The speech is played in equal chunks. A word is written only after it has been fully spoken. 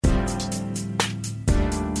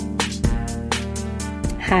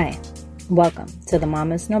Hi, welcome to the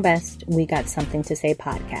Mamas Know Best We Got Something to Say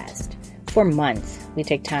podcast. For months, we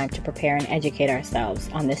take time to prepare and educate ourselves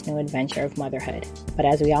on this new adventure of motherhood. But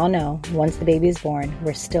as we all know, once the baby is born,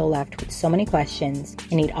 we're still left with so many questions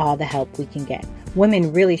and need all the help we can get.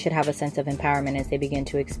 Women really should have a sense of empowerment as they begin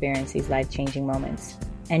to experience these life-changing moments.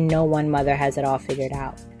 And no one mother has it all figured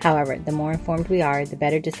out. However, the more informed we are, the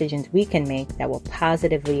better decisions we can make that will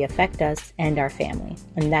positively affect us and our family.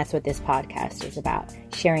 And that's what this podcast is about.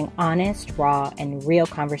 Sharing honest, raw, and real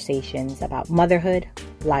conversations about motherhood,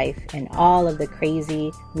 life, and all of the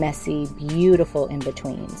crazy, messy, beautiful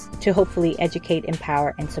in-betweens to hopefully educate,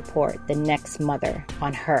 empower, and support the next mother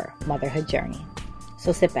on her motherhood journey.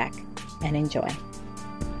 So sit back and enjoy.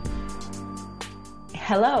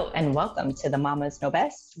 Hello and welcome to the Mamas Know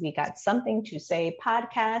Best We Got Something to Say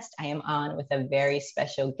podcast. I am on with a very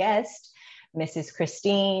special guest, Mrs.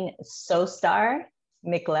 Christine Sostar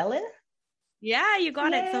McClellan. Yeah, you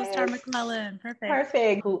got it. Sostar McClellan.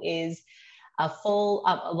 Perfect. Who is a full,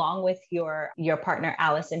 along with your partner,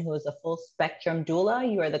 Allison, who is a full spectrum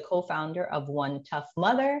doula. You are the co-founder of One Tough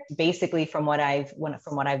Mother. Basically, from what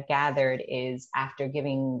I've gathered is after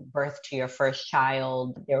giving birth to your first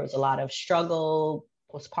child, there was a lot of struggle,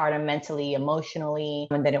 postpartum, mentally, emotionally.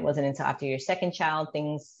 And then it wasn't until after your second child,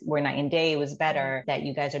 things were night and day. It was better that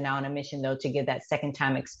you guys are now on a mission, though, to give that second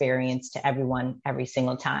time experience to everyone every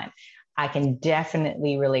single time. I can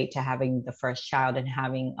definitely relate to having the first child and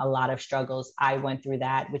having a lot of struggles. I went through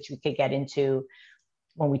that, which we could get into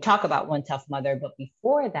when we talk about One Tough Mother. But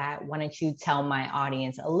before that, why don't you tell my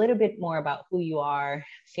audience a little bit more about who you are,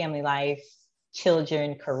 family life,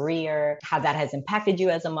 children, career, how that has impacted you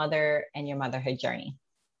as a mother and your motherhood journey.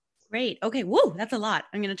 Great. Okay. Whoa, that's a lot.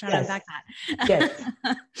 I'm going to try to unpack that.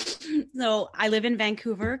 Yes. So I live in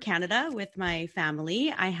Vancouver, Canada with my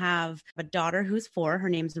family. I have a daughter who's 4, her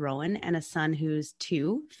name's Rowan, and a son who's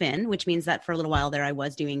 2, Finn, which means that for a little while there I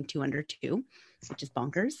was doing 2 under 2, which is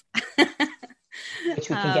bonkers. Which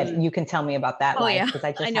we can get, you can tell me about that life because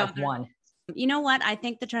I just have one. You know what? I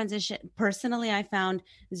think the transition, personally, I found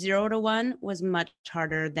 0 to 1 was much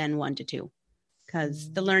harder than 1 to 2.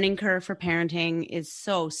 Because the learning curve for parenting is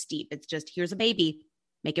so steep. It's just, here's a baby,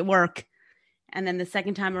 make it work. And then the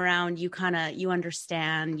second time around, you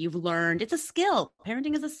understand, you've learned. It's a skill.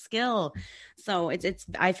 Parenting is a skill. So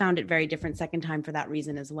I found it very different second time for that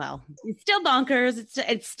reason as well. It's still bonkers.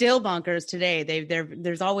 It's still bonkers today.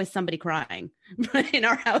 There's always somebody crying in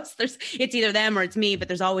our house. It's either them or it's me, but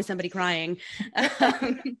there's always somebody crying.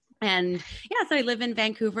 And yeah, so I live in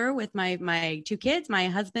Vancouver with my 2 kids, my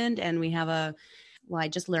husband, and we have I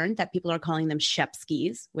just learned that people are calling them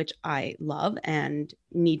Shepskis, which I love and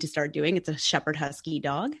need to start doing. It's a Shepherd Husky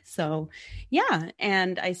dog. So yeah.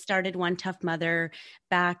 And I started One Tough Mother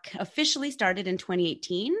officially started in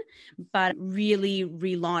 2018, but really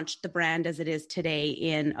relaunched the brand as it is today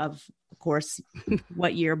in, of course,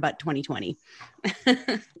 what year but 2020.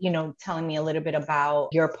 Telling me a little bit about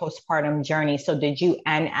your postpartum journey. So did you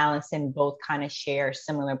and Allison both kind of share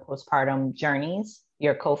similar postpartum journeys?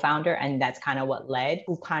 Your co-founder, and that's kind of what led,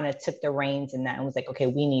 who kind of took the reins in that and was like, okay,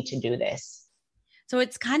 we need to do this. So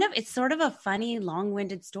it's sort of a funny,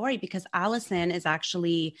 long-winded story because Allison is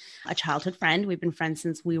actually a childhood friend. We've been friends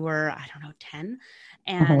since we were, 10.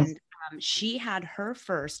 And she had her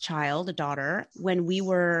first child, a daughter, when we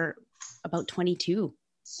were about 22.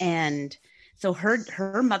 And so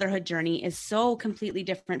her motherhood journey is so completely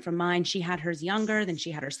different from mine. She had hers younger, then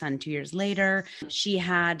she had her son 2 years later. She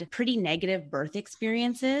had pretty negative birth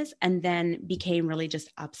experiences and then became really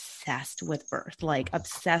just obsessed with birth, like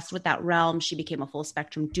obsessed with that realm. She became a full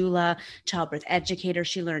spectrum doula, childbirth educator.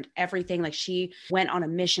 She learned everything. Like she went on a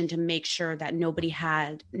mission to make sure that nobody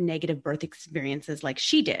had negative birth experiences like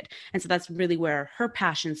she did. And so that's really where her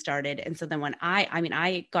passion started. And so then when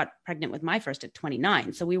I got pregnant with my first at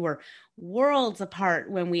 29. So we were worlds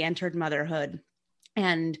apart when we entered motherhood.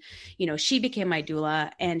 And, she became my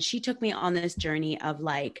doula and she took me on this journey of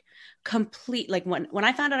like complete, like when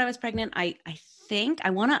I found out I was pregnant, I think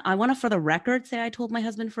I want to, for the record, say I told my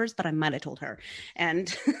husband first, but I might've told her.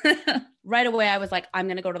 And right away I was like, I'm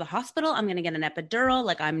going to go to the hospital. I'm going to get an epidural.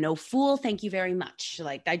 Like, I'm no fool. Thank you very much.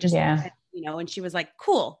 Like I just, and she was like,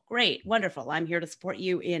 cool, great, wonderful. I'm here to support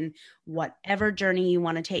you in whatever journey you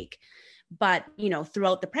want to take. But,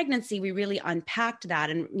 throughout the pregnancy, we really unpacked that.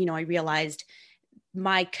 And, I realized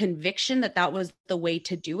my conviction that was the way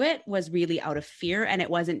to do it was really out of fear. And it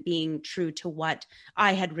wasn't being true to what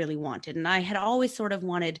I had really wanted. And I had always sort of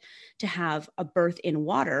wanted to have a birth in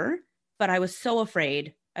water, but I was so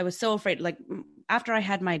afraid. Like after I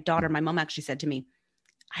had my daughter, my mom actually said to me,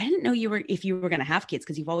 I didn't know if you were going to have kids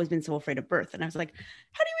because you've always been so afraid of birth. And I was like,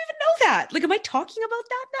 how do you even know that? Like, am I talking about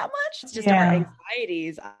that much? It's just our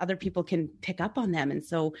anxieties. Other people can pick up on them. And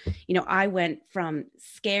so, I went from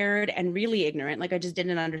scared and really ignorant. Like I just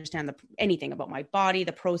didn't understand anything about my body,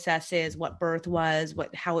 the processes, what birth was,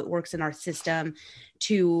 how it works in our system,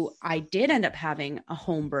 to I did end up having a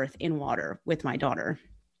home birth in water with my daughter.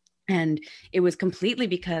 And it was completely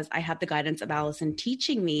because I had the guidance of Allison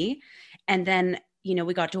teaching me. And then,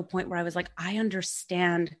 we got to a point where I was like, I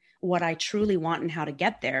understand what I truly want and how to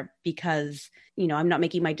get there, because, I'm not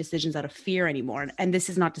making my decisions out of fear anymore. And this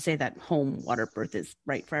is not to say that home water birth is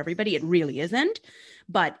right for everybody. It really isn't.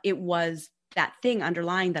 But it was that thing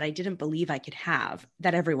underlying that I didn't believe I could have,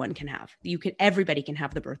 that everyone can have. Everybody can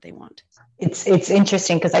have the birth they want. It's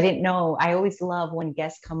interesting because I didn't know. I always love when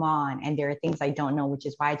guests come on and there are things I don't know, which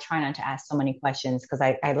is why I try not to ask so many questions, because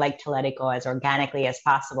I like to let it go as organically as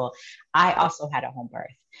possible. I also had a home birth.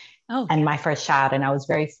 And my first child. And I was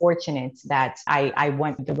very fortunate that I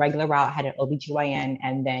went the regular route, had an OBGYN,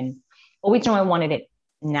 and then OBGYN wanted it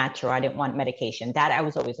natural. I didn't want medication. That I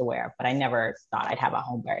was always aware of, but I never thought I'd have a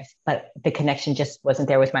home birth. But the connection just wasn't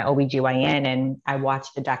there with my OBGYN. And I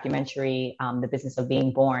watched the documentary, The Business of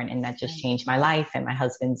Being Born, and that just changed my life. And my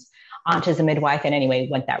husband's aunt is a midwife. And anyway,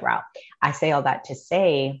 went that route. I say all that to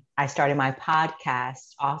say, I started my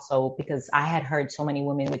podcast also because I had heard so many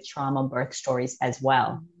women with trauma birth stories as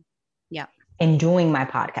well. Yeah. In doing my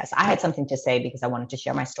podcast, I had something to say because I wanted to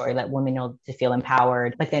share my story, let women know to feel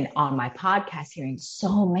empowered. But then on my podcast, hearing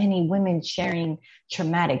so many women sharing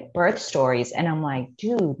traumatic birth stories. And I'm like,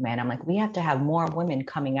 dude, man, we have to have more women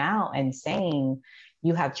coming out and saying,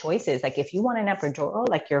 you have choices. Like if you want an epidural,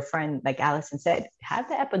 like your friend, like Allison said, have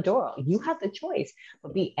the epidural. You have the choice,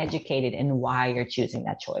 but be educated in why you're choosing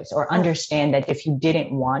that choice, or understand that if you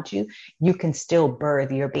didn't want to, you can still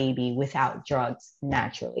birth your baby without drugs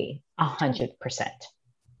naturally, 100%.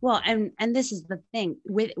 Well, and this is the thing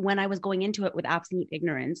when I was going into it with absolute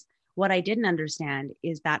ignorance, what I didn't understand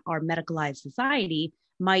is that our medicalized society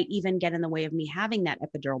might even get in the way of me having that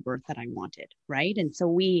epidural birth that I wanted. Right. And so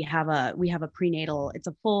we have a prenatal, it's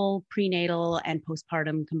a full prenatal and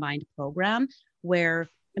postpartum combined program where,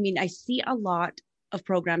 I see a lot of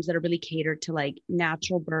programs that are really catered to like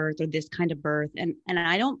natural birth or this kind of birth. And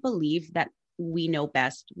I don't believe that we know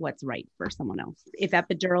best what's right for someone else. If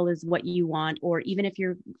epidural is what you want, or even if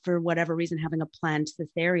you're, for whatever reason, having a planned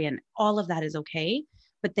cesarean, all of that is okay.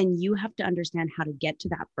 But then you have to understand how to get to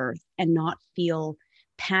that birth and not feel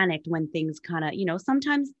panicked when things kind of,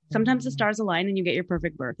 sometimes the stars align and you get your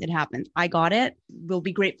perfect birth. It happens. I got it. We'll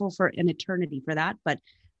be grateful for an eternity for that, but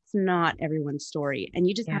it's not everyone's story. And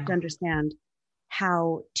you just have to understand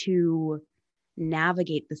how to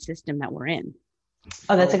navigate the system that we're in.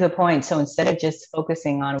 Oh, that's a good point. So instead of just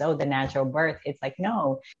focusing on the natural birth, it's like,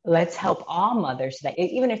 no, let's help all mothers that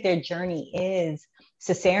even if their journey is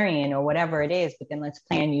cesarean or whatever it is, but then let's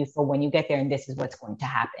plan you for when you get there and this is what's going to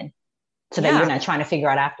happen. So that you're not trying to figure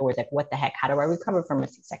out afterwards, like, what the heck, how do I recover from a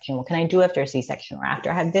C-section? What can I do after a C-section? Or after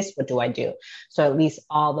I have this, what do I do? So at least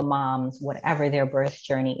all the moms, whatever their birth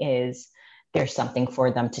journey is, there's something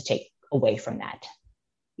for them to take away from that.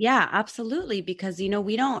 Yeah, absolutely. Because, we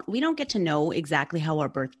don't get to know exactly how our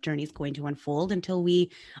birth journey is going to unfold until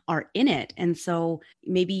we are in it. And so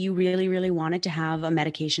maybe you really, really wanted to have a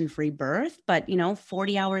medication-free birth, but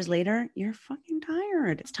 40 hours later, you're fucking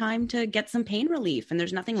tired. It's time to get some pain relief. And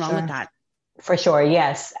there's nothing wrong with that. For sure.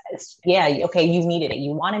 Yes. Yeah. Okay. You needed it.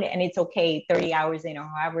 You wanted it. And it's okay. 30 hours in or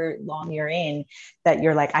however long you're in that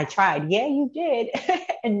you're like, I tried. Yeah, you did.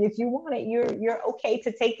 And if you want it, you're okay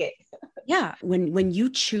to take it. Yeah. When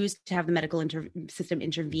you choose to have the medical system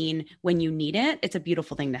intervene when you need it, it's a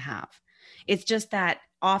beautiful thing to have. It's just that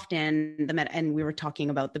often and we were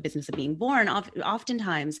talking about The Business of Being Born.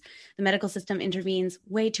 Oftentimes the medical system intervenes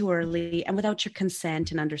way too early and without your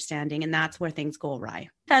consent and understanding. And that's where things go awry.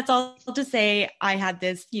 That's all to say. I had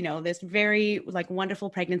this, this very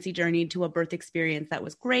wonderful pregnancy journey to a birth experience that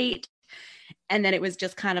was great. And then it was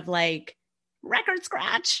just kind of like record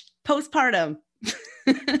scratch postpartum.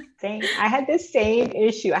 Same. I had the same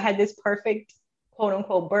issue. I had this perfect quote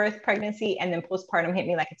unquote birth pregnancy, and then postpartum hit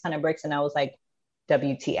me like a ton of bricks. And I was like,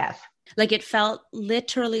 WTF. Like it felt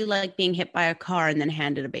literally like being hit by a car and then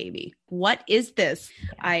handed a baby. What is this? Yeah.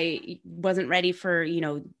 I wasn't ready for,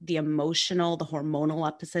 the emotional, the hormonal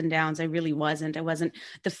ups and downs. I really wasn't.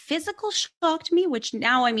 The physical shocked me, which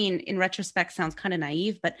now, in retrospect sounds kind of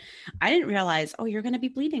naive, but I didn't realize, you're going to be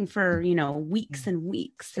bleeding for, weeks and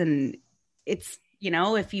weeks. And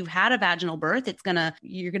if you've had a vaginal birth,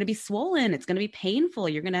 you're going to be swollen. It's going to be painful.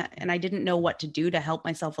 And I didn't know what to do to help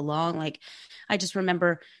myself along. Like, I just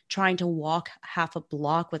remember trying to walk half a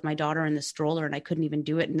block with my daughter in the stroller, and I couldn't even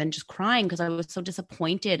do it. And then just crying because I was so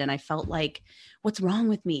disappointed. And I felt like, what's wrong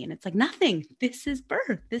with me? And it's like, nothing. This is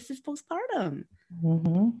birth. This is postpartum.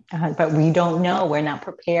 But we don't know. We're not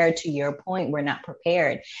prepared. To your point, we're not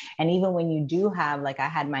prepared. And even when you do have, like I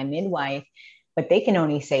had my midwife, but they can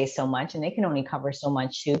only say so much and they can only cover so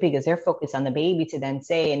much too, because they're focused on the baby to then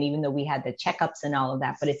say, and even though we had the checkups and all of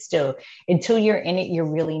that, but it's still, until you're in it, you're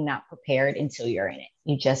really not prepared until you're in it.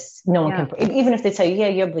 You just, no one can, even if they tell you, yeah,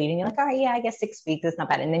 you're bleeding, you're like, all right, yeah, I guess 6 weeks, it's not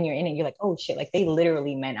bad. And then you're in it, you're like, oh shit, like they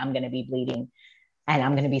literally meant I'm going to be bleeding and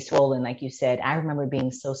I'm going to be swollen. Like you said, I remember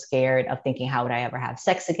being so scared of thinking, how would I ever have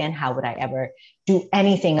sex again? How would I ever do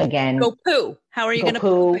anything again? Go poo. How are you going to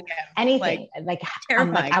poo again? Anything. Like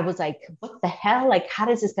I was like, what the hell? Like, how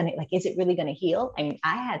does this going to, like, is it really going to heal? I mean,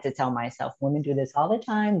 I had to tell myself, women do this all the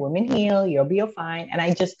time. Women heal. You'll be fine. And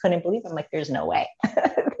I just couldn't believe it. I'm like, there's no way.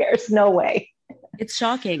 There's no way. It's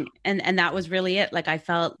shocking. And that was really it. Like, I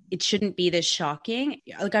felt it shouldn't be this shocking.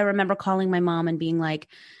 Like, I remember calling my mom and being like,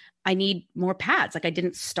 I need more pads. Like, I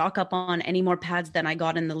didn't stock up on any more pads than I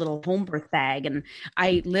got in the little home birth bag. And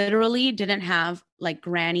I literally didn't have like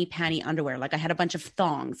granny panty underwear. Like, I had a bunch of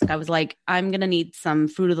thongs. Like, I was like, I'm going to need some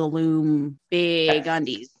Fruit of the Loom big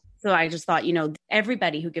undies. So I just thought,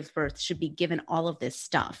 everybody who gives birth should be given all of this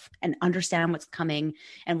stuff and understand what's coming.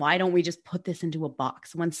 And why don't we just put this into a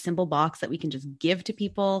box, one simple box that we can just give to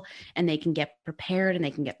people and they can get prepared and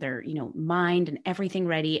they can get their, mind and everything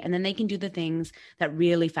ready. And then they can do the things that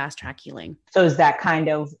really fast track healing. So is that kind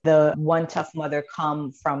of the One Tough Mother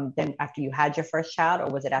come from then after you had your first child,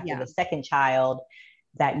 or was it after the second child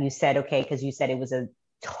that you said, okay, because you said it was a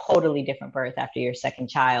totally different birth after your second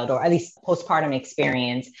child, or at least postpartum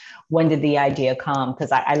experience? When did the idea come?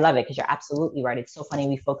 Because I love it, because you're absolutely right. It's so funny.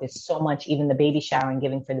 We focus so much, even the baby shower and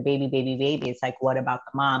giving for the baby. It's like, what about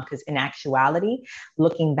the mom? Because in actuality,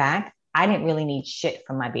 looking back, I didn't really need shit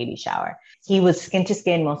from my baby shower. He was skin to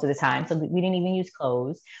skin most of the time. So we didn't even use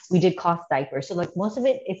clothes. We did cloth diapers. So like most of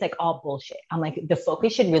it, it's like all bullshit. I'm like, the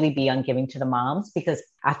focus should really be on giving to the moms, because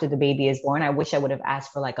after the baby is born, I wish I would have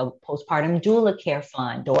asked for like a postpartum doula care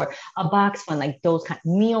fund or a box fund, like those kind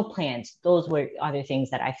of meal plans. Those were other things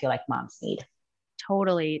that I feel like moms need.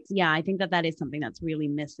 Totally. Yeah, I think that is something that's really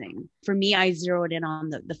missing. For me, I zeroed in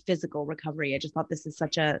on the physical recovery. I just thought this is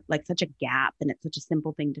such a gap, and it's such a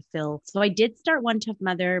simple thing to fill. So I did start One Tough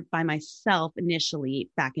Mother by myself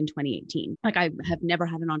initially back in 2018. Like, I have never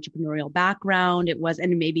had an entrepreneurial background.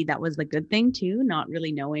 And maybe that was a good thing too, not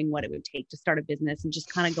really knowing what it would take to start a business and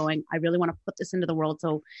just kind of going, I really want to put this into the world.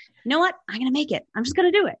 So you know what? I'm going to make it. I'm just going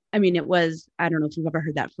to do it. I mean, I don't know if you've ever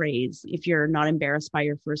heard that phrase. If you're not embarrassed by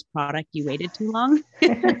your first product, you waited too long.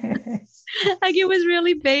 Like, it was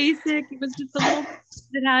really basic. It was just a little,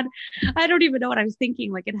 I don't even know what I was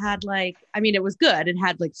thinking. Like, it had it was good. It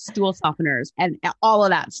had like stool softeners and all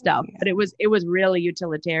of that stuff, but it was really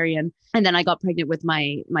utilitarian. And then I got pregnant with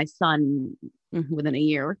my son within a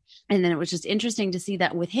year. And then it was just interesting to see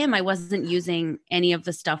that with him, I wasn't using any of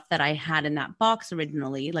the stuff that I had in that box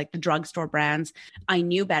originally, like the drugstore brands. I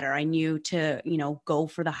knew better. I knew to, go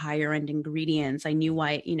for the higher end ingredients. I knew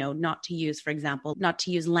why, not to use, for example, not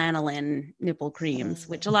to use lanolin nipple creams,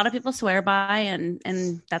 which a lot of people swear by,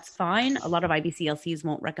 and that's fine. A lot of IBCLCs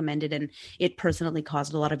won't recommend it. And it personally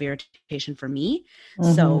caused a lot of irritation for me.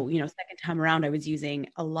 So, second time around, I was using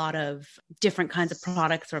a lot of different kinds of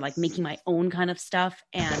products, or like making my own kind of stuff.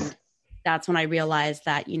 And that's when I realized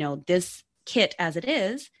that, this kit as it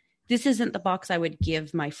is, this isn't the box I would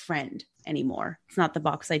give my friend anymore. It's not the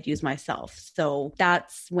box I'd use myself. So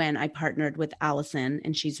that's when I partnered with Allison,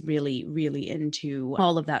 and she's really, really into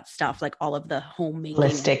all of that stuff, like all of the homemaking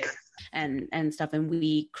holistic and stuff. And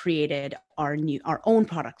we created our own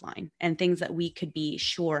product line, and things that we could be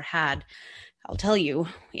sure had. I'll tell you,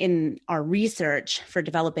 in our research for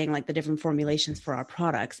developing like the different formulations for our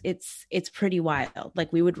products, it's pretty wild.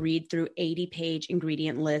 Like, we would read through 80-page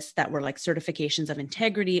ingredient lists that were like certifications of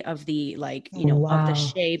integrity of the of the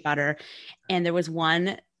shea butter. And there was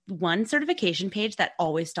one certification page that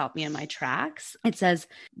always stopped me in my tracks. It says,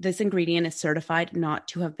 this ingredient is certified not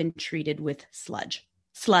to have been treated with sludge.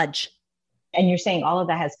 And you're saying all of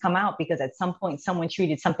that has come out because at some point someone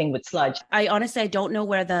treated something with sludge. I honestly don't know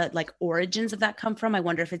where the origins of that come from. I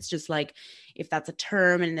wonder if it's just if that's a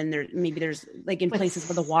term, and then there's in places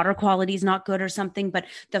where the water quality is not good or something. But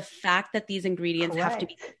the fact that these ingredients have to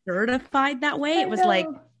be certified that way, it was like,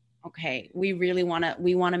 okay, we want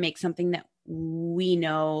to make something that we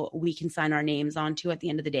know we can sign our names onto at the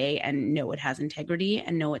end of the day and know it has integrity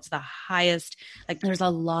and know it's the highest. Like there's a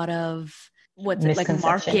lot of what's it, like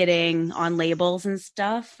marketing on labels and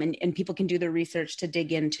stuff. And people can do the research to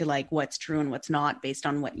dig into like what's true and what's not based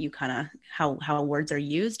on what you kind of, how words are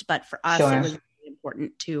used. But for us, it was really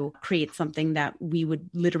important to create something that we would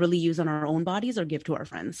literally use on our own bodies or give to our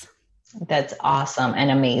friends. That's awesome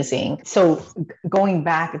and amazing. So going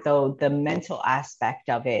back though, the mental aspect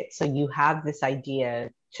of it. So you have this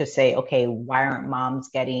idea to say, okay, why aren't moms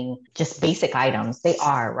getting just basic items? They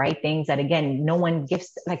are, right? Things that, again, no one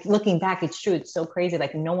gives, like looking back, it's true. It's so crazy.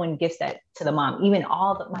 Like no one gives that to the mom. Even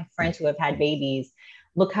all of my friends who have had babies,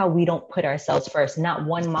 look how we don't put ourselves first. Not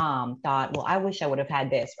one mom thought, well, I wish I would have had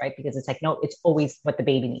this, right? Because it's like, no, it's always what the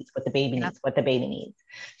baby needs, what the baby needs, what the baby needs.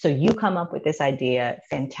 So you come up with this idea,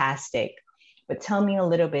 fantastic. But tell me a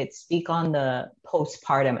little bit, speak on the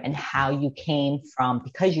postpartum and how you came from,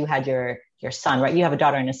 because you had your son, right? You have a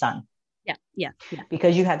daughter and a son. Yeah.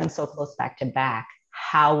 Because you had them so close back to back.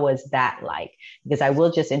 How was that like? Because I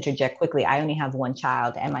will just interject quickly. I only have one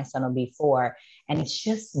child and my son will be 4. And it's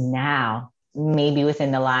just now, maybe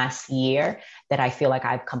within the last year, that I feel like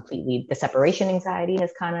the separation anxiety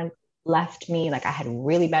has kind of left me. Like I had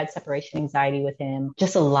really bad separation anxiety with him.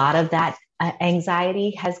 Just a lot of that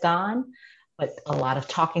anxiety has gone, but a lot of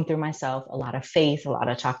talking through myself, a lot of faith, a lot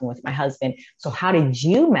of talking with my husband. So how did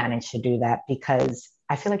you manage to do that? Because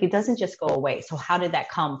I feel like it doesn't just go away. So how did that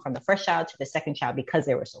come from the first child to the second child because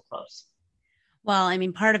they were so close? Well, I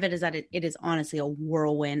mean, part of it is that it is honestly a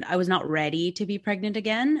whirlwind. I was not ready to be pregnant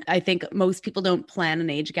again. I think most people don't plan an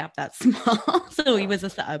age gap that small. So it was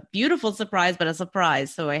a beautiful surprise, but a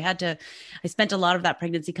surprise. So I spent a lot of that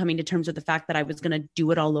pregnancy coming to terms with the fact that I was going to do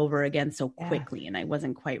it all over again so quickly, and I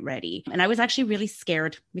wasn't quite ready. And I was actually really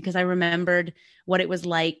scared because I remembered what it was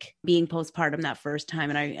like being postpartum that first time.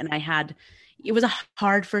 It was a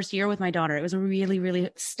hard first year with my daughter. It was really, really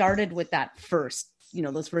started with that first,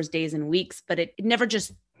 those first days and weeks, but it never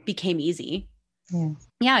just became easy.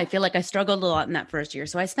 Yeah, I feel like I struggled a lot in that first year.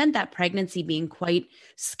 So I spent that pregnancy being quite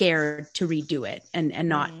scared to redo it and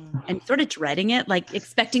sort of dreading it, like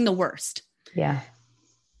expecting the worst. Yeah.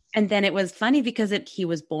 And then it was funny because he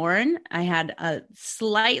was born. I had a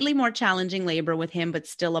slightly more challenging labor with him, but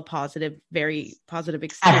still a very positive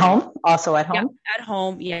experience. At home? Also at home? Yeah, at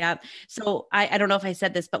home. Yeah. So I don't know if I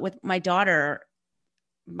said this, but with my daughter,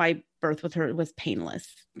 my birth with her was painless.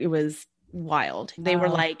 It was wild. They were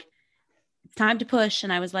like, it's time to push.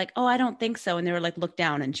 And I was like, oh, I don't think so. And they were like, look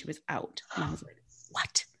down. And she was out. And I was like,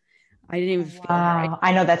 what? I didn't even feel her.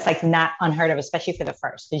 I know that's like not unheard of, especially for the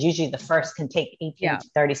first, because usually the first can take 18 to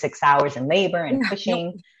 36 hours in labor and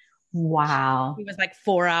pushing. Wow. It was like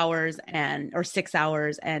 4 hours or 6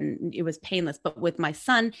 hours and it was painless. But with my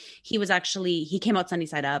son, he came out sunny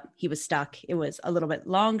side up. He was stuck. It was a little bit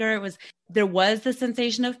longer. There was the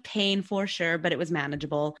sensation of pain for sure, but it was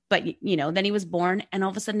manageable. But, then he was born and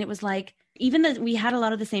all of a sudden it was like, even though we had a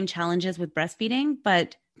lot of the same challenges with breastfeeding,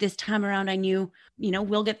 but this time around I knew,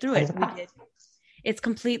 we'll get through it. We did. It's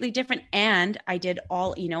completely different. And I did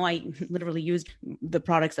I literally used the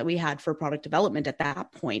products that we had for product development at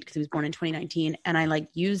that point because he was born in 2019 and I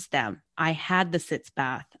used them. I had the sitz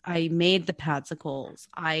bath. I made the padsicles.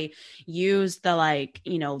 I used the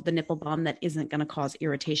nipple balm that isn't going to cause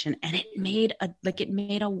irritation. And it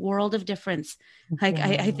made a world of difference.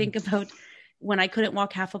 I think about when I couldn't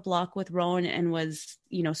walk half a block with Rowan and was,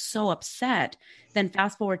 so upset, then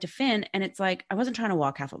fast forward to Finn. And it's like, I wasn't trying to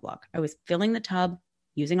walk half a block. I was filling the tub,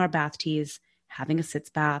 using our bath teas, having a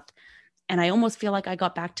sitz bath. And I almost feel like I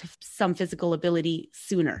got back to some physical ability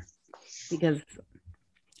sooner because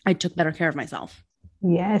I took better care of myself.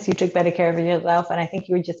 Yes, you took better care of yourself. And I think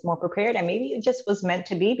you were just more prepared. And maybe it just was meant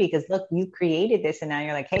to be because look, you created this and now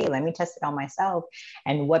you're like, hey, let me test it on myself.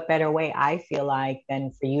 And what better way I feel like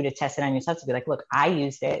than for you to test it on yourself to be like, look, I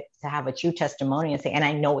used it to have a true testimony and say, and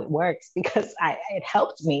I know it works because it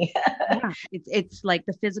helped me. Yeah, it's like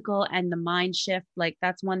the physical and the mind shift. Like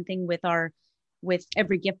that's one thing with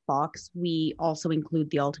every gift box. We also include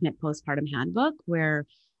the ultimate postpartum handbook where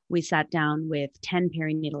we sat down with 10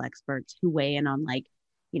 perinatal experts who weigh in on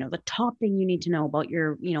the top thing you need to know about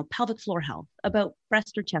your, pelvic floor health, about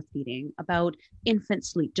breast or chest feeding, about infant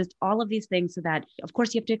sleep, just all of these things so that, of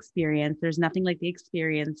course, you have to experience. There's nothing like the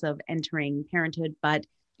experience of entering parenthood, but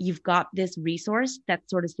you've got this resource that's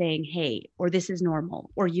sort of saying, hey, or this is normal,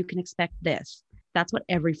 or you can expect this. That's what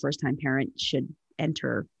every first-time parent should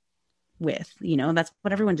enter with, that's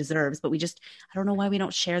what everyone deserves. But I don't know why we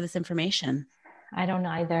don't share this information. I don't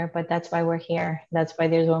either, but that's why we're here. That's why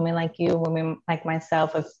there's women like you, women like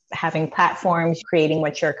myself, of having platforms, creating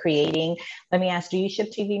what you're creating. Let me ask, do you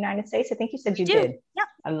ship to the United States? I think you said you Do. did. Yeah.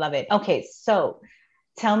 I love it. Okay, so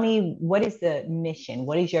tell me, what is the mission?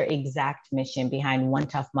 What is your exact mission behind One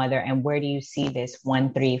Tough Mother, and where do you see this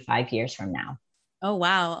 1, 3, 5 years from now? Oh,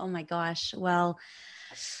 wow. Oh my gosh. Well,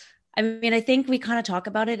 I mean, I think we kind of talk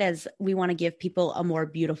about it as we want to give people a more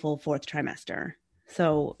beautiful fourth trimester.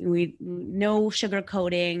 So we no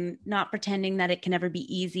sugarcoating, not pretending that it can never be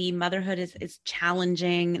easy. Motherhood is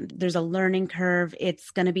challenging. There's a learning curve. It's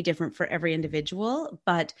going to be different for every individual,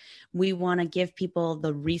 but we want to give people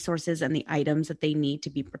the resources and the items that they need to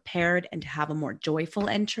be prepared and to have a more joyful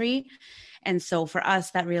entry. And so for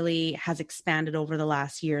us, that really has expanded over the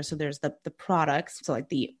last year. So there's the products, so like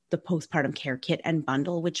the postpartum care kit and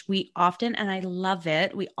bundle, which we often, and I love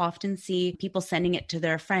it, we often see people sending it to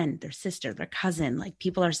their friend, their sister, their cousin. Like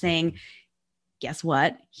people are saying, guess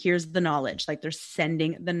what? Here's the knowledge. Like they're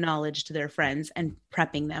sending the knowledge to their friends and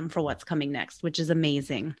prepping them for what's coming next, which is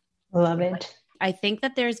amazing. Love it. I think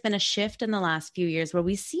that there's been a shift in the last few years where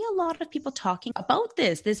we see a lot of people talking about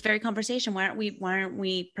this very conversation. Why aren't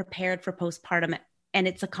we prepared for postpartum? And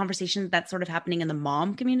it's a conversation that's sort of happening in the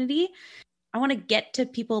mom community. I want to get to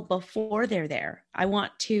people before they're there. I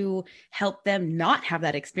want to help them not have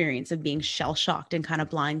that experience of being shell-shocked and kind of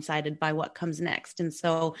blindsided by what comes next. And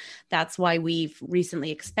so that's why we've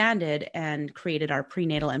recently expanded and created our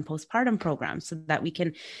prenatal and postpartum program so that we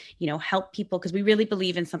can, help people, because we really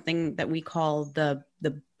believe in something that we call the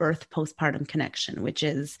birth postpartum connection, which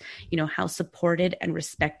is, how supported and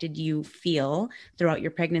respected you feel throughout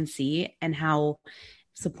your pregnancy and how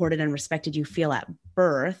supported and respected you feel at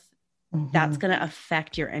birth. That's going to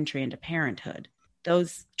affect your entry into parenthood.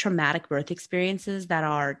 Those traumatic birth experiences that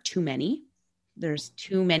are too many, there's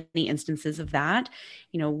too many instances of that.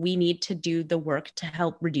 We need to do the work to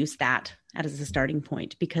help reduce that as a starting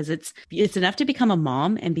point, because it's enough to become a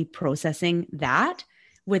mom and be processing that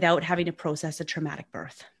without having to process a traumatic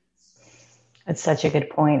birth. That's such a good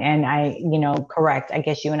point. And correct. I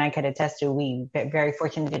guess you and I could attest to, we very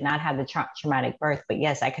fortunate did not have the traumatic birth, but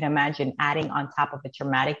yes, I can imagine adding on top of a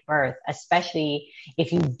traumatic birth, especially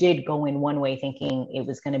if you did go in one way thinking it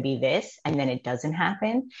was going to be this, and then it doesn't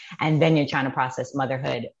happen. And then you're trying to process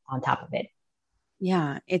motherhood on top of it.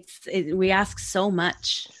 Yeah, we ask so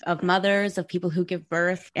much of mothers, of people who give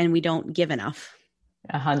birth, and we don't give enough.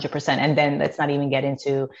 100%. And then let's not even get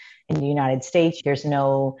into, in the United States, there's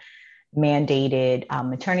no mandated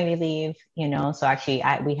maternity leave, so actually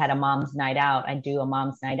we had a mom's night out. I do a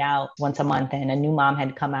mom's night out once a month, and a new mom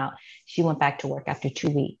had come out. She went back to work after 2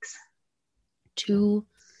 weeks. 2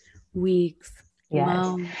 weeks. Yes.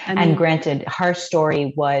 Wow. And granted, her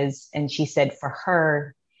story was, and she said for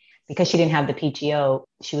her, because she didn't have the PTO,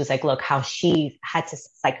 she was like, look, how she had to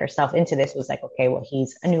psych herself into this was like, okay, well,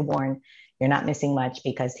 he's a newborn. You're not missing much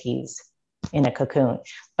because he's in a cocoon.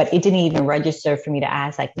 But it didn't even register for me to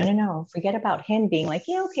ask, like, no, forget about him being like,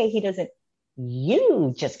 yeah, okay, he doesn't,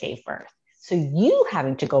 you just gave birth. So you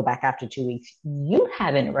having to go back after 2 weeks, you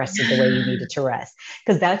haven't rested the way you needed to rest.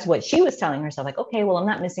 Because that's what she was telling herself, like, okay, well, I'm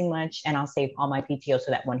not missing much and I'll save all my PTO so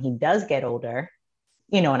that when he does get older,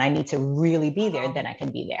 and I need to really be there, then I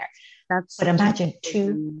can be there. But imagine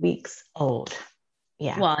 2 weeks old.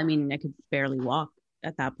 Yeah. Well, I mean, I could barely walk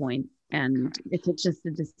at that point. And it's just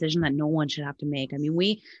a decision that no one should have to make. I mean,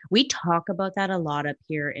 we talk about that a lot up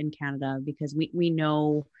here in Canada because we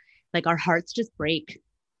know, like, our hearts just break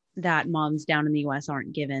that moms down in the US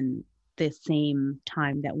aren't given the same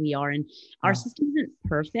time that we are. And our system isn't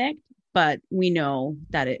perfect, but we know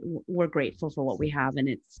that we're grateful for what we have. And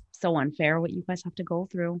it's so unfair what you guys have to go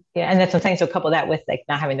through. Yeah. And that's what I'm saying. So couple that with like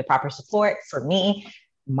not having the proper support for me.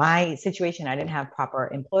 My situation, I didn't have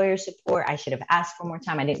proper employer support. I should have asked for more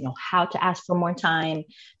time. I didn't know how to ask for more time.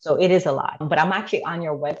 So it is a lot. But I'm actually on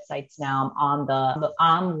your websites now. I'm on the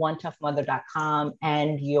OneToughMother.com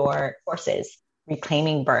and your courses,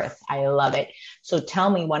 Reclaiming Birth. I love it. So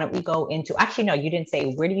tell me, why don't we go into, actually, no, you didn't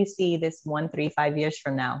say, where do you see this 1, 3, 5 years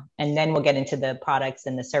from now? And then we'll get into the products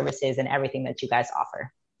and the services and everything that you guys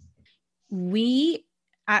offer. We,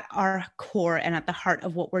 at our core and at the heart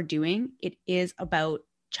of what we're doing, it is about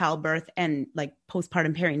childbirth and like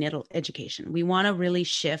postpartum perinatal education. We want to really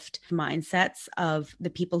shift mindsets of the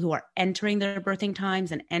people who are entering their birthing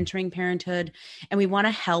times and entering parenthood. And we want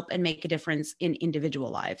to help and make a difference in individual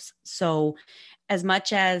lives. So as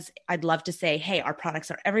much as I'd love to say, hey, our products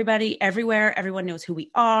are everybody, everywhere, everyone knows who we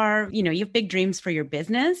are, you have big dreams for your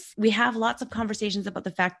business. We have lots of conversations about the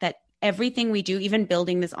fact that everything we do, even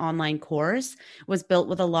building this online course, was built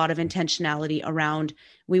with a lot of intentionality around,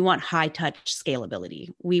 we want high touch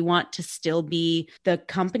scalability. We want to still be the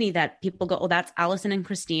company that people go, oh, that's Allison and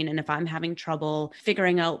Christine. And if I'm having trouble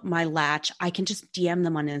figuring out my latch, I can just DM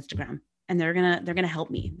them on Instagram. And they're going to help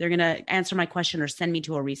me. They're going to answer my question or send me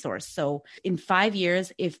to a resource. So in 5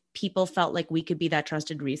 years, if people felt like we could be that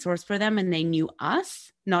trusted resource for them and they knew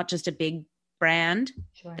us, not just a big brand,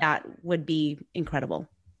 sure, that would be incredible.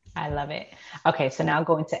 I love it. Okay. So now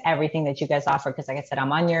go into everything that you guys offer. Cause like I said,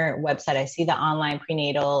 I'm on your website. I see the online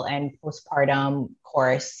prenatal and postpartum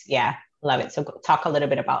course. Yeah. Love it. So talk a little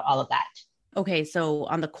bit about all of that. Okay. So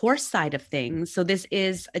on the course side of things, so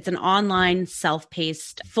it's an online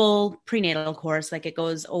self-paced full prenatal course. Like it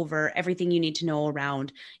goes over everything you need to know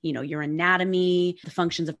around, your anatomy, the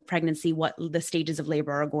functions of pregnancy, what the stages of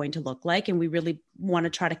labor are going to look like. And we really want to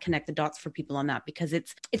try to connect the dots for people on that, because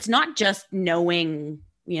it's not just knowing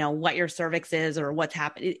what your cervix is or what's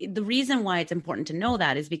happening. The reason why it's important to know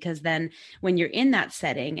that is because then when you're in that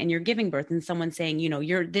setting and you're giving birth and someone's saying,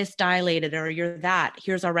 you're this dilated or you're that,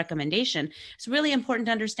 here's our recommendation. It's really important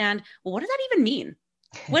to understand, well, what does that even mean?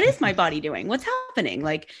 What is my body doing? What's happening?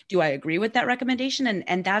 Like, do I agree with that recommendation?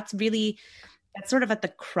 And that's sort of at the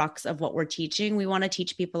crux of what we're teaching. We want to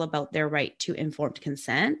teach people about their right to informed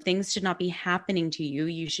consent. Things should not be happening to you.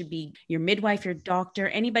 You should be, your midwife, your doctor,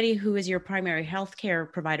 anybody who is your primary healthcare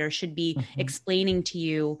provider should be explaining to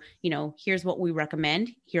you, here's what we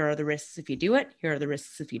recommend. Here are the risks if you do it. Here are the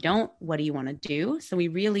risks if you don't. What do you want to do? So we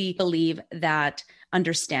really believe that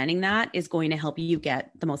understanding that is going to help you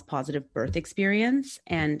get the most positive birth experience.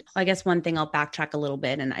 And I guess one thing, I'll backtrack a little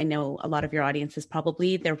bit. And I know a lot of your audience is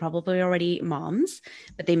they're probably already moms,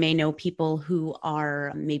 but they may know people who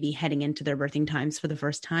are maybe heading into their birthing times for the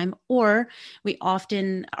first time. Or we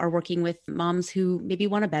often are working with moms who maybe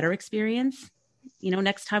want a better experience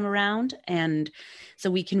next time around. And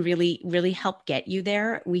so we can really, really help get you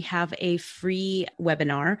there. We have a free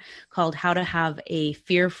webinar called How to Have a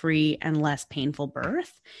Fear-Free and Less Painful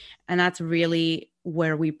Birth. And that's really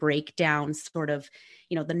where we break down sort of,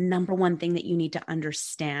 the number one thing that you need to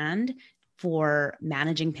understand for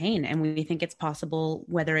managing pain. And we think it's possible,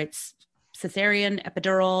 whether it's cesarean,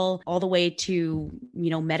 epidural, all the way to,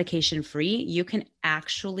 medication free, you can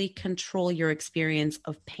actually control your experience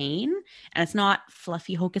of pain. And it's not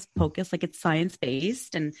fluffy hocus pocus, like it's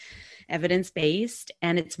science-based and evidence-based.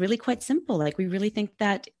 And it's really quite simple. Like we really think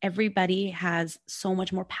that everybody has so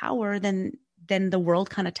much more power than the world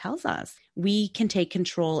kind of tells us. We can take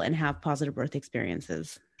control and have positive birth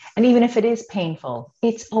experiences. And even if it is painful,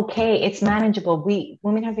 it's okay. It's manageable.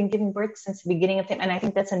 Women have been giving birth since the beginning of time. And I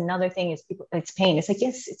think that's another thing is it's pain. It's like,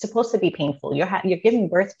 yes, it's supposed to be painful. You're giving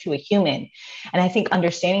birth to a human. And I think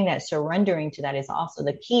understanding that, surrendering to that is also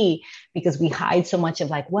the key, because we hide so much of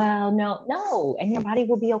like, well, no. And your body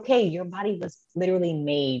will be okay. Your body was literally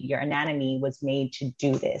made. Your anatomy was made to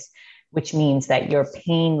do this, which means that your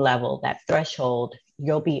pain level, that threshold,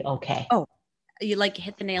 you'll be okay. Oh, you like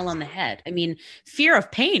hit the nail on the head. I mean, fear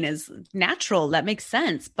of pain is natural. That makes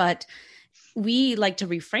sense. But we like to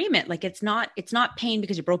reframe it. Like it's not pain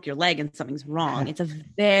because you broke your leg and something's wrong. It's a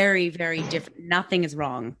very, very different, nothing is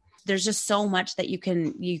wrong. There's just so much that you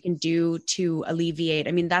can do to alleviate.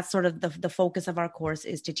 I mean, that's sort of the focus of our course,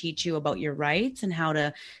 is to teach you about your rights and how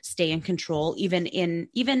to stay in control, even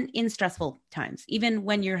in stressful times, even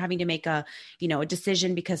when you're having to make a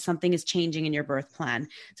decision because something is changing in your birth plan.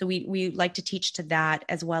 So we like to teach to that,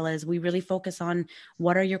 as well as we really focus on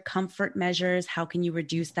what are your comfort measures, how can you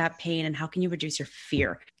reduce that pain, and how can you reduce your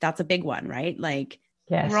fear? That's a big one, right? Like,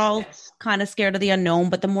 yes, we're all kind of scared of the unknown,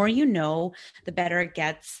 but the more you know, the better it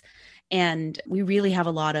gets. And we really have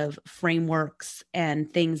a lot of frameworks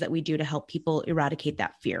and things that we do to help people eradicate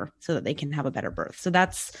that fear so that they can have a better birth. So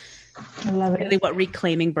that's really what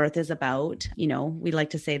Reclaiming Birth is about. We like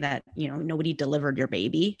to say that, nobody delivered your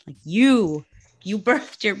baby. Like you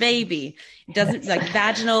birthed your baby. It doesn't like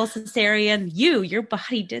vaginal, cesarean, your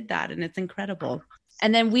body did that. And it's incredible.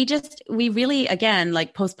 And then we really, again,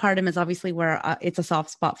 like postpartum is obviously where it's a soft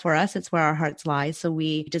spot for us. It's where our hearts lie. So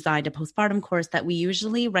we designed a postpartum course that we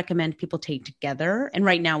usually recommend people take together. And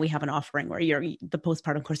right now we have an offering where the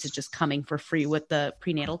postpartum course is just coming for free with the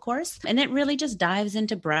prenatal course. And it really just dives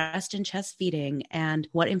into breast and chest feeding and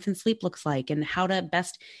what infant sleep looks like and how to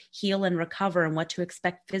best heal and recover and what to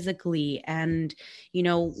expect physically. And,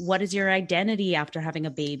 what is your identity after having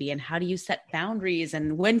a baby and how do you set boundaries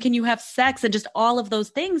and when can you have sex and just all of those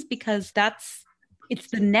things, because it's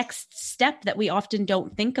the next step that we often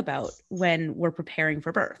don't think about when we're preparing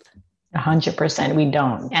for birth. 100% we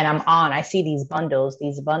don't. And I see these bundles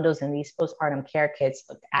and these postpartum care kits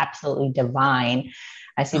look absolutely divine.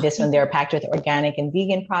 I see this one, they're packed with organic and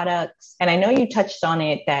vegan products. And I know you touched on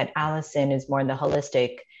it that Allison is more the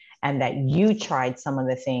holistic and that you tried some of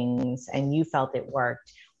the things and you felt it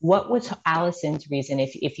worked. What was Allison's reason,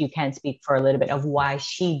 if you can speak for a little bit, of why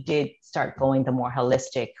she did start going the more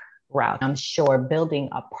holistic route? I'm sure building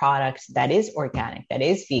a product that is organic, that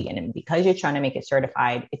is vegan, and because you're trying to make it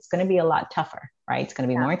certified, it's going to be a lot tougher, right? It's going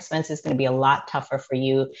to be more expensive. It's going to be a lot tougher for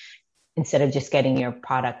you instead of just getting your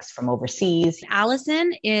products from overseas.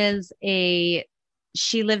 Allison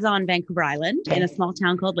she lives on Vancouver Island in a small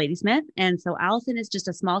town called Ladysmith. And so Allison is just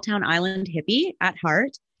a small town island hippie at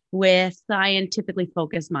heart with scientifically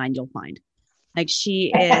focused mind, you'll find. Like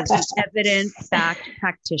she is an evidence-backed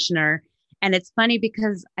practitioner. And it's funny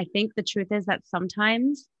because I think the truth is that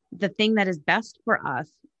sometimes the thing that is best for us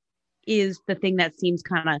is the thing that seems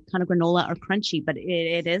kind of granola or crunchy, but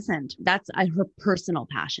it isn't. That's her personal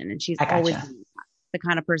passion. And she's always the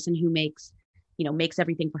kind of person who makes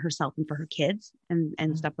everything for herself and for her kids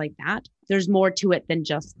and stuff like that. There's more to it than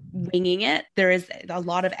just winging it. There is a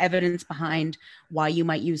lot of evidence behind why you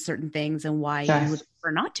might use certain things and why you would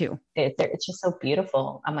prefer not to. It's just so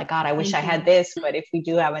beautiful. I'm like, God, I wish I had this, but if we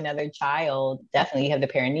do have another child, definitely you have the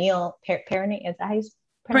perineal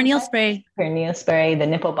spray, the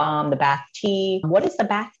nipple balm, the bath tea. What is the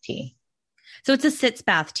bath tea? So it's a sitz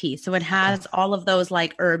bath tea. So it has all of those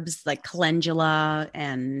like herbs like calendula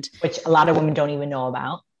and... which a lot of women don't even know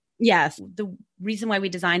about. Yes. The reason why we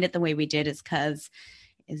designed it the way we did is because,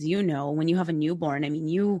 as you know, when you have a newborn, I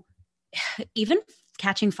mean, even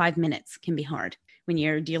catching 5 minutes can be hard when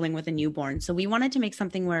you're dealing with a newborn. So we wanted to make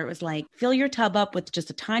something where it was like, fill your tub up with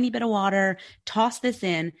just a tiny bit of water, toss this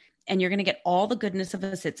in, and you're going to get all the goodness of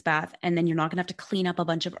a sitz bath. And then you're not going to have to clean up a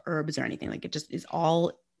bunch of herbs or anything. Like it just is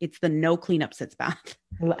it's the no cleanup sitz bath.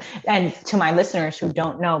 And to my listeners who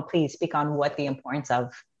don't know, please speak on what the importance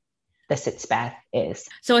of the sitz bath is.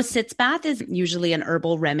 So a sitz bath is usually an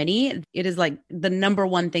herbal remedy. It is like the number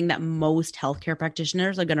one thing that most healthcare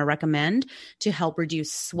practitioners are going to recommend to help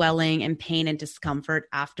reduce swelling and pain and discomfort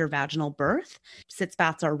after vaginal birth. Sitz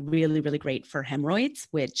baths are really, really great for hemorrhoids,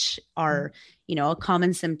 which are, a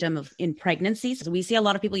common symptom in pregnancy. So we see a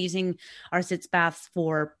lot of people using our sitz baths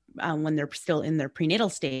for when they're still in their prenatal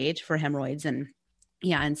stage for hemorrhoids and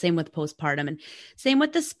same with postpartum and same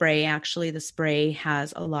with the spray. Actually, the spray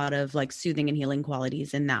has a lot of like soothing and healing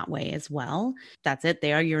qualities in that way as well. That's it.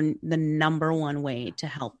 They are the number one way to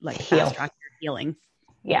help like fast track your healing.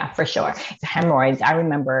 Yeah, for sure. Hemorrhoids, I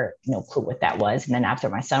remember no clue what that was. And then after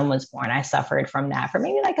my son was born, I suffered from that for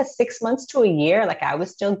maybe like 6 months to a year. Like I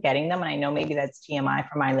was still getting them. And I know maybe that's TMI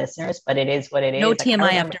for my listeners, but it is what it is. No like,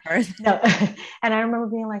 TMI after birth. No. And I remember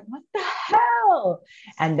being like, what the hell?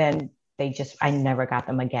 And then I never got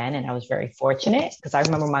them again. And I was very fortunate because I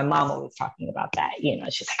remember my mom always talking about that,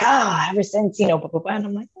 she's like, oh, ever since, blah, blah, blah. And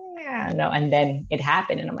I'm like, yeah, no. And then it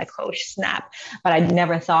happened and I'm like, oh, snap. But I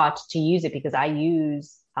never thought to use it because I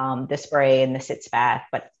use the spray and the sitz bath,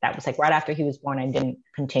 but that was like right after he was born. I didn't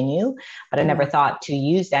continue, but I never thought to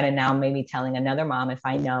use that. And now maybe telling another mom, if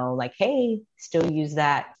I know like, hey, still use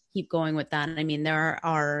that. Keep going with that. I mean,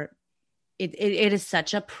 it is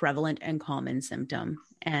such a prevalent and common symptom.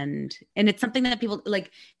 And it's something that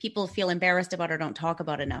people feel embarrassed about or don't talk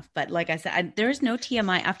about enough. But like I said, there is no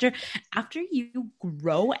TMI after you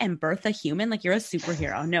grow and birth a human, like you're a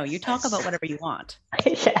superhero. No, you talk about whatever you want.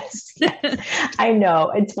 Yes. I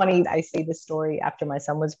know. It's funny. I say the story after my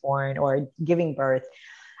son was born or giving birth.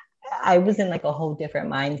 I was in like a whole different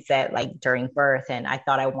mindset, like during birth, and I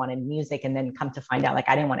thought I wanted music, and then come to find out, like,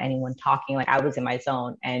 I didn't want anyone talking, like I was in my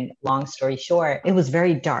zone. And long story short, it was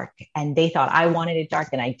very dark and they thought I wanted it dark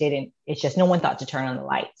and I didn't. It's just, no one thought to turn on the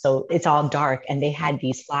light. So it's all dark and they had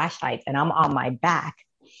these flashlights and I'm on my back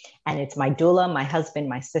and it's my doula, my husband,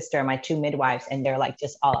 my sister, and my 2 midwives. And they're like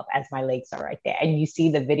just all up as my legs are right there. And you see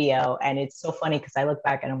the video and it's so funny because I look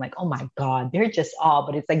back and I'm like, oh my God, they're just all,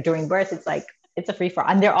 but it's like during birth, it's like, it's a free for all.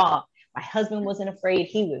 And they're all, my husband wasn't afraid.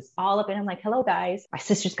 He was all up and I'm like, hello guys. My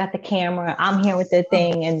sister's got the camera. I'm here with the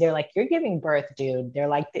thing. And they're like, you're giving birth, dude. They're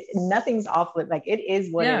like, nothing's off with, like, it is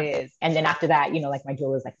what it is. And then after that, like my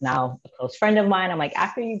doula is like now a close friend of mine. I'm like,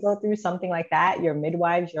 after you go through something like that, your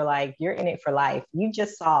midwives, you're like, you're in it for life. You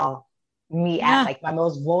just saw me at like my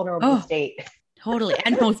most vulnerable state. Totally.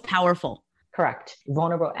 And most powerful. Correct.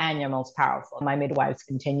 Vulnerable and your most powerful. My midwives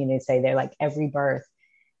continue to say, they're like, every birth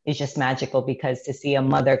is just magical because to see a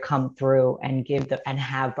mother come through and and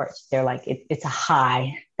have birth, they're like, it's a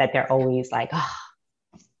high that they're always like, oh,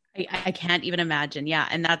 I can't even imagine. Yeah.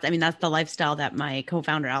 And that's, I mean, that's the lifestyle that my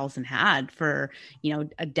co-founder Allison had for,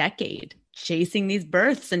 a decade, chasing these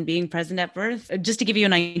births and being present at birth. Just to give you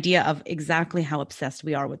an idea of exactly how obsessed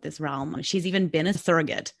we are with this realm. She's even been a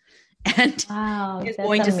surrogate and Wow, is that's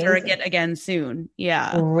going to amazing. surrogate again soon.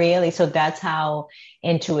 Yeah. Really? So that's how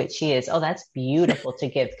into it she is. Oh, that's beautiful to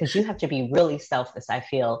give because you have to be really selfless. I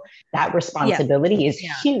feel that Yeah. responsibility is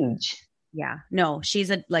Yeah. huge. Yeah. No,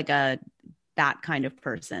 she's that kind of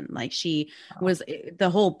person. Like the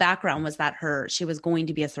whole background was that she was going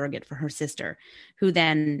to be a surrogate for her sister who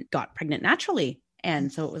then got pregnant naturally.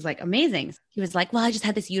 And so it was like amazing. He was like, well, I just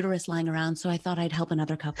had this uterus lying around, so I thought I'd help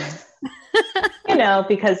another couple.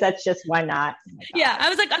 Because that's just why not? Oh yeah. I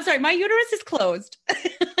was like, I'm sorry, my uterus is closed.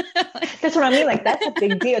 That's what I mean. Like, that's a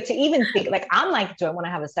big deal to even think. Like, I'm like, do I want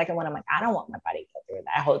to have a second one? I'm like, I don't want my body to go through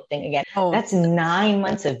that whole thing again. Oh, that's 9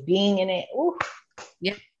 months of being in it. Ooh.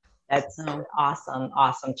 Yeah. That's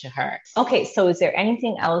awesome to her. Okay, so is there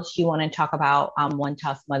anything else you want to talk about One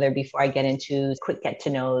Tough Mother before I get into quick get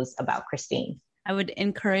to knows about Christine? I would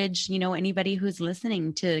encourage, anybody who's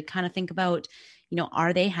listening to kind of think about,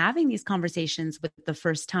 are they having these conversations with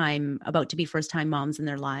the about to be first time moms in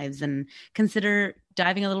their lives, and consider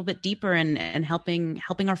diving a little bit deeper and helping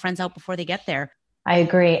our friends out before they get there. I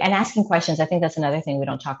agree. And asking questions. I think that's another thing we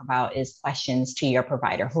don't talk about is questions to your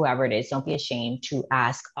provider, whoever it is. Don't be ashamed to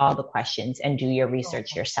ask all the questions and do your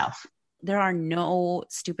research yourself. There are no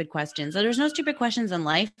stupid questions. There's no stupid questions in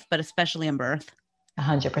life, but especially in birth.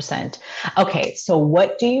 100%. Okay. So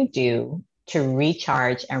what do you do to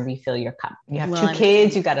recharge and refill your cup? You have 2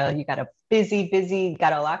 kids, you got a busy,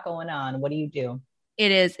 got a lot going on. What do you do?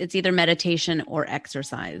 It's either meditation or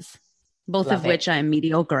exercise. Both of which I'm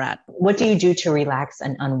mediocre at. What do you do to relax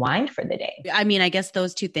and unwind for the day? I mean, I guess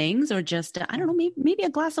those 2 things, or just, I don't know, maybe a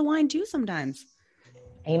glass of wine too sometimes.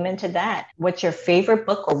 Amen to that. What's your favorite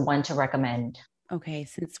book or one to recommend? Okay,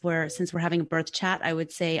 since we're having a birth chat, I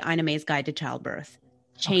would say Ina May's Guide to Childbirth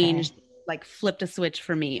changed, flipped a switch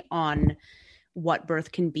for me on what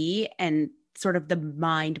birth can be and sort of the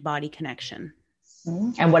mind-body connection.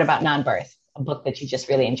 And what about non-birth? A book that you just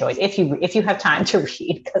really enjoyed, if you have time to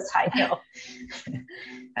read, because I know.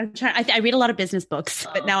 I'm trying. I read a lot of business books,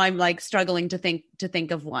 but now I'm like struggling to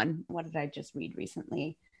think of one. What did I just read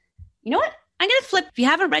recently? You know what? I'm gonna flip. If you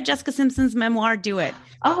haven't read Jessica Simpson's memoir, do it.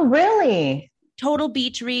 Oh, really? Total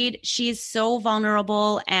beach read. She's so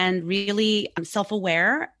vulnerable and really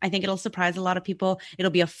self-aware. I think it'll surprise a lot of people.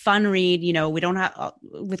 It'll be a fun read. We don't have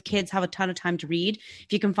with kids have a ton of time to read.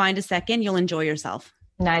 If you can find a second, you'll enjoy yourself.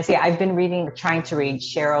 Nice. Yeah, I've been trying to read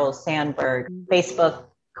Sheryl Sandberg, Facebook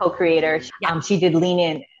co-creator. Yeah. She did Lean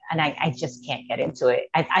In, and I just can't get into it.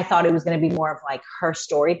 I thought it was going to be more of like her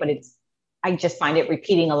story, but I just find it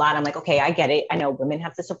repeating a lot. I'm like, okay, I get it. I know women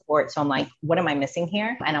have to support. So I'm like, what am I missing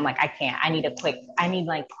here? And I'm like, I can't. I need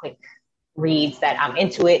quick reads that I'm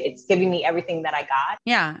into it. It's giving me everything that I got.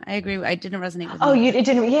 Yeah, I agree. I didn't resonate with it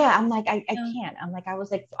didn't. Yeah. I'm like, I can't. I'm like,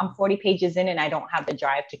 I'm 40 pages in and I don't have the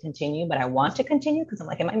drive to continue, but I want to continue because I'm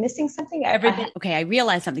like, am I missing something? Okay. I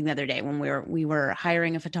realized something the other day when we were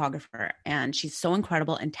hiring a photographer, and she's so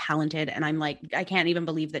incredible and talented. And I'm like, I can't even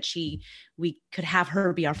believe that we could have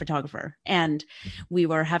her be our photographer. And we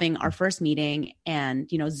were having our first meeting, and,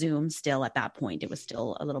 Zoom still at that point, it was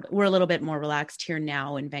still we're a little bit more relaxed here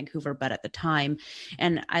now in Vancouver, but at the time,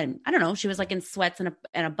 and I don't know, she was like in sweats and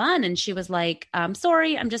a bun, and she was like,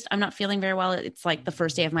 sorry, I'm not feeling very well. It's like the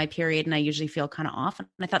first day of my period, and I usually feel kind of off. And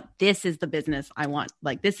I thought, this is the business I want.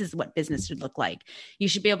 Like, this is what business should look like. You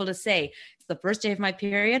should be able to say, it's the first day of my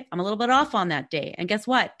period. I'm a little bit off on that day. And guess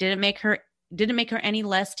what? Didn't make her any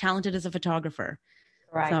less talented as a photographer.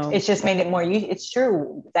 Right. So, it's just made it more. It's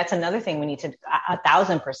true. That's another thing we need to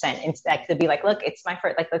 1,000%. Instead to be like, look, it's my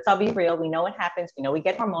first. Like, let's all be real. We know it happens. We know we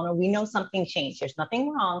get hormonal. We know something changed. There's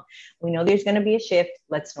nothing wrong. We know there's going to be a shift.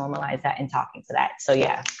 Let's normalize that and talking to that. So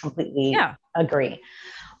yeah, completely agree.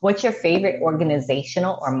 What's your favorite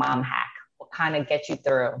organizational or mom hack? What kind of gets you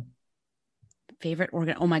through? Favorite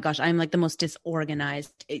organ? Oh my gosh, I'm like the most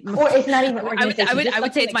disorganized. Or it's not even. I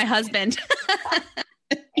would say it's my husband.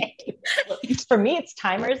 For me, it's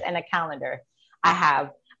timers and a calendar. I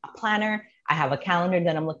have a planner. I have a calendar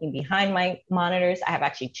that I'm looking behind my monitors. I have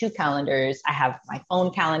actually 2 calendars. I have my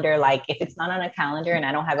phone calendar. Like, if it's not on a calendar and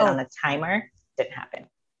I don't have it on a timer, it didn't happen.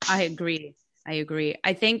 I agree.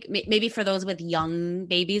 I think maybe for those with young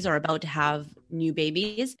babies or about to have new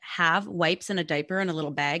babies, have wipes and a diaper and a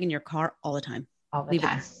little bag in your car all the time. All the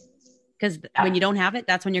time. Because when you don't have it,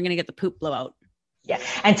 that's when you're going to get the poop blowout. Yeah.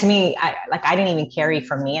 And to me, I didn't even carry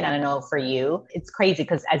for me. And I don't know for you, it's crazy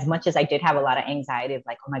because as much as I did have a lot of anxiety of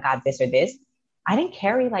like, oh my God, this or this, I didn't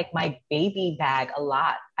carry like my baby bag a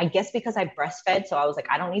lot. I guess because I breastfed. So I was like,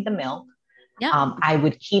 I don't need the milk. Yeah. I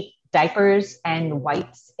would keep diapers and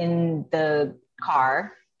wipes in the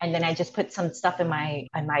car. And then I just put some stuff in my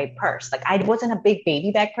purse. Like I wasn't a big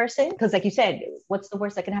baby bag person because like you said, what's the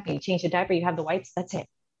worst that can happen? You change the diaper, you have the wipes, that's it.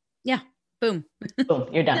 Yeah. Boom. Boom,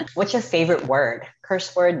 you're done. What's your favorite word?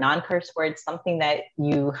 Curse word, non-curse word, something that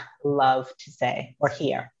you love to say or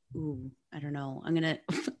hear? Ooh, I don't know. I'm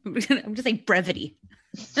just saying brevity.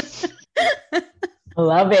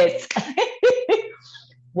 Love it.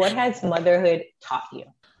 What has motherhood taught you?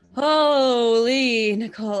 Holy,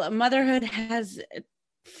 Nicole, motherhood has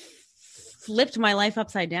flipped my life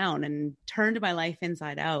upside down and turned my life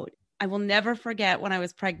inside out. I will never forget when I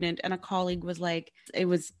was pregnant and a colleague was like, it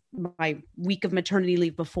was my week of maternity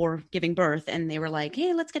leave before giving birth. And they were like,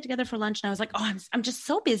 hey, let's get together for lunch. And I was like, oh, I'm just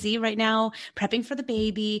so busy right now prepping for the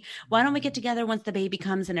baby. Why don't we get together once the baby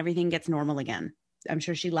comes and everything gets normal again? I'm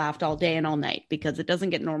sure she laughed all day and all night because it doesn't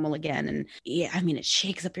get normal again. And yeah, I mean, it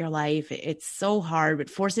shakes up your life. It's so hard. It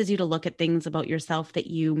forces you to look at things about yourself that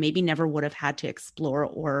you maybe never would have had to explore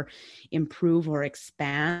or improve or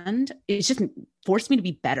expand. It's just forced me to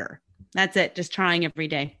be better. That's it. Just trying every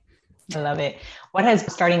day. I love it. What has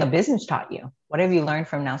starting a business taught you? What have you learned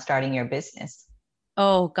from now starting your business?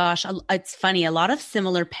 Oh gosh, it's funny. A lot of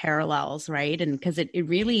similar parallels, right? And because it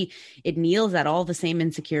kneels at all the same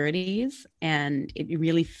insecurities and it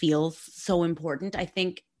really feels so important. I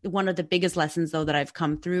think one of the biggest lessons though that I've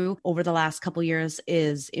come through over the last couple of years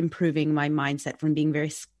is improving my mindset from being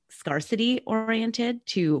very scarcity oriented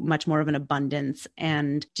to much more of an abundance,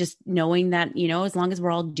 and just knowing that, you know, as long as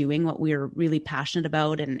we're all doing what we're really passionate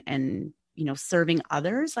about and you know, serving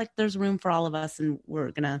others, like there's room for all of us and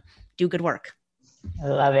we're going to do good work. I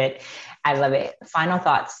love it. I love it. Final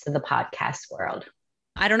thoughts to the podcast world.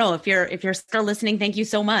 I don't know if you're still listening. Thank you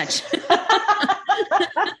so much.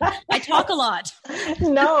 I talk a lot.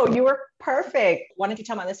 No, you were perfect. Why don't you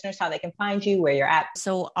tell my listeners how they can find you, where you're at?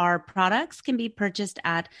 So our products can be purchased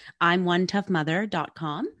at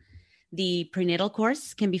I'mOneToughMother.com. The prenatal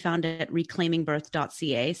course can be found at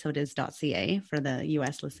reclaimingbirth.ca. So it is .ca for the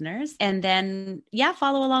US listeners. And then,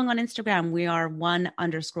 follow along on Instagram. We are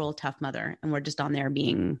 _tough mother, and we're just on there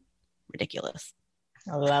being ridiculous.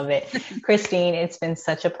 I love it. Christine, it's been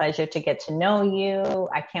such a pleasure to get to know you.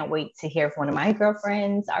 I can't wait to hear if one of my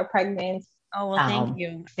girlfriends are pregnant. Oh, well, thank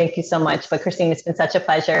you. Thank you so much. But Christine, it's been such a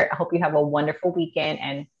pleasure. I hope you have a wonderful weekend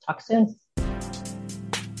and talk soon.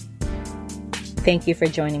 Thank you for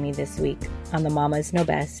joining me this week on the Mamas Know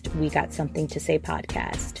Best We Got Something to Say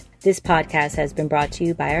podcast. This podcast has been brought to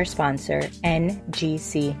you by our sponsor,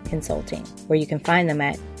 NGC Consulting, where you can find them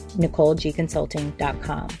at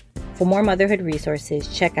NicoleGConsulting.com. For more motherhood resources,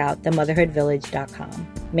 check out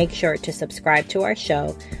themotherhoodvillage.com. Make sure to subscribe to our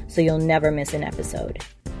show so you'll never miss an episode.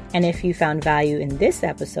 And if you found value in this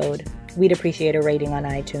episode, we'd appreciate a rating on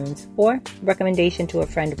iTunes, or recommendation to a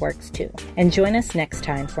friend works too. And join us next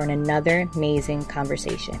time for another amazing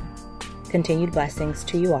conversation. Continued blessings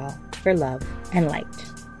to you all for love and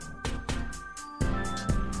light.